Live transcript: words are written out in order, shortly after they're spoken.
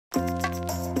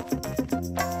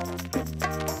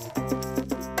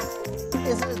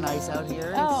out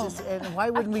here. Oh. It's just, and why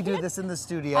wouldn't we do this in the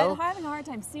studio? I'm having a hard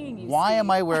time seeing you. Why Steve.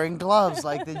 am I wearing gloves?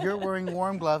 Like that you're wearing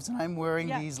warm gloves and I'm wearing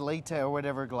Yeah. these latex or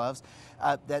whatever gloves.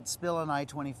 That spill on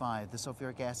I-25, the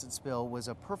sulfuric acid spill, was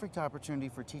a perfect opportunity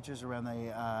for teachers around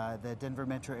the Denver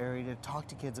metro area to talk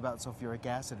to kids about sulfuric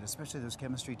acid, especially those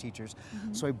chemistry teachers.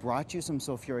 So I brought you some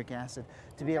sulfuric acid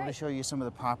to be able to show you some of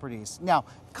the properties. Now,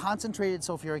 concentrated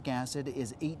sulfuric acid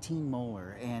is 18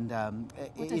 molar, and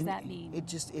what does that mean?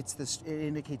 It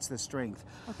indicates the strength.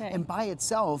 Okay. And by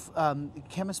itself,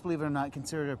 chemists, believe it or not,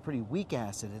 consider it a pretty weak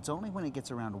acid. It's only when it gets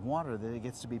around water that it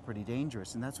gets to be pretty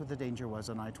dangerous, and that's what the danger was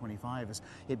on I-25, is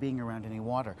it being around any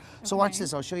water. So watch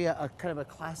this. I'll show you a kind of a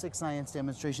classic science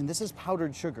demonstration. This is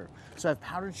powdered sugar. So I have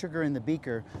powdered sugar in the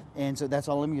beaker, and so that's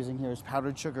all I'm using here is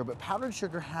powdered sugar. But powdered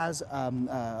sugar has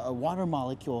a water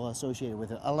molecule associated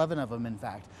with it, 11 of them, in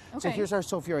fact. So here's our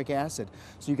sulfuric acid.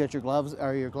 So you got your gloves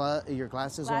or your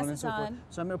glasses on and so forth.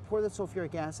 So I'm going to pour the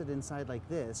sulfuric acid inside like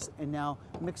this, and now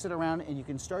mix it around, and you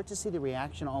can start to see the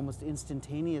reaction almost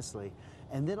instantaneously.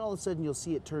 And then all of a sudden you'll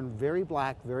see it turn very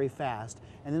black very fast,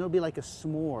 and then it'll be like a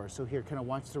s'more. So here, kind of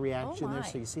watch the reaction there.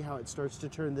 So you see how it starts to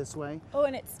turn this way? Oh,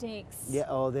 and it stinks. Yeah,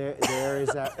 oh, there is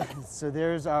that. So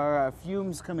there's our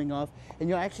fumes coming off, and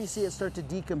you'll actually see it start to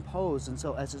decompose. And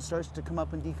so as it starts to come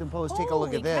up and decompose, take a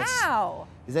look at this. Wow.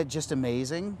 Is that just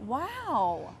amazing?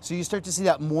 Wow. So you start to see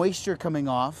that moisture coming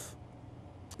off.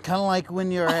 Kind of like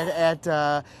when you're at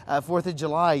 4th of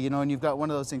July, you know, and you've got one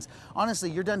of those things.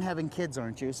 Honestly, you're done having kids,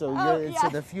 aren't you? So, so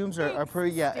the fumes are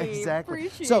pretty, yeah, Steve. exactly.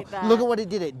 Appreciate so that. look at what it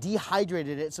did. It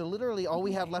dehydrated it. So literally all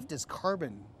we have left is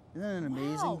carbon. Isn't that an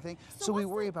amazing thing? So we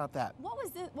worry about that. What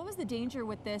was the danger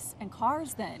with this and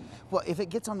cars then? Well, if it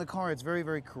gets on the car, it's very,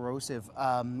 very corrosive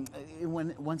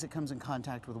once it comes in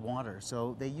contact with water.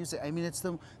 So they use it. I mean, it's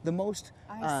the most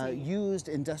used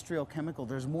industrial chemical.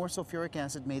 There's more sulfuric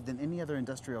acid made than any other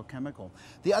industrial chemical.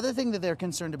 The other thing that they're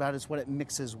concerned about is what it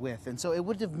mixes with. And so it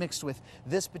wouldn't have mixed with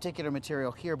this particular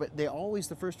material here, but the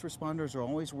first responders are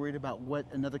always worried about what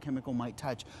another chemical might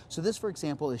touch. So this, for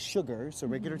example, is sugar, so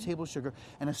regular table sugar,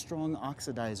 and a strong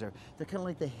oxidizer. They're kind of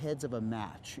like the heads of a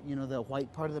match, you know, the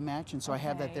white part of the match, and so I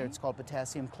have that there. It's called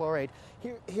potassium chloride.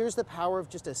 Here's the power of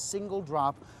just a single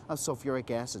drop of sulfuric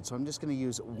acid. So I'm just going to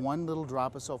use one little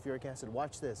drop of sulfuric acid.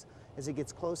 Watch this. As it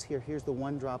gets close here, here's the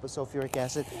one drop of sulfuric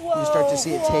acid. You start to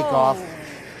see it take off.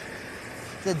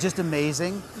 Is that just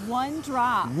amazing? One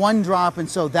drop. One drop, and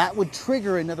so that would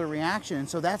trigger another reaction. And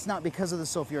so that's not because of the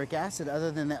sulfuric acid, other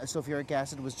than that sulfuric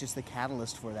acid was just the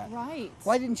catalyst for that. Right.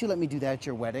 Why didn't you let me do that at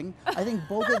your wedding? I think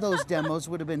both of those demos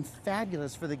would have been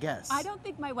fabulous for the guests. I don't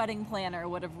think my wedding planner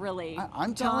would have really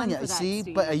I'm telling you, see,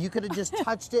 but you could have just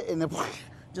touched it and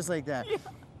just like that. Yeah.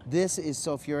 This is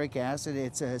sulfuric acid.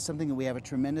 It's something that we have a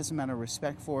tremendous amount of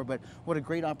respect for, but what a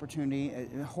great opportunity,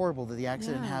 horrible that the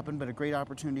accident happened, but a great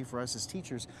opportunity for us as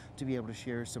teachers to be able to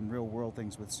share some real world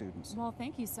things with students. Well,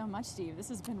 thank you so much, Steve. This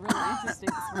has been really interesting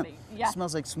this morning. It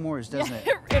smells like s'mores, doesn't it?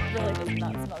 It really does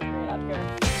not smell great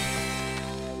out here.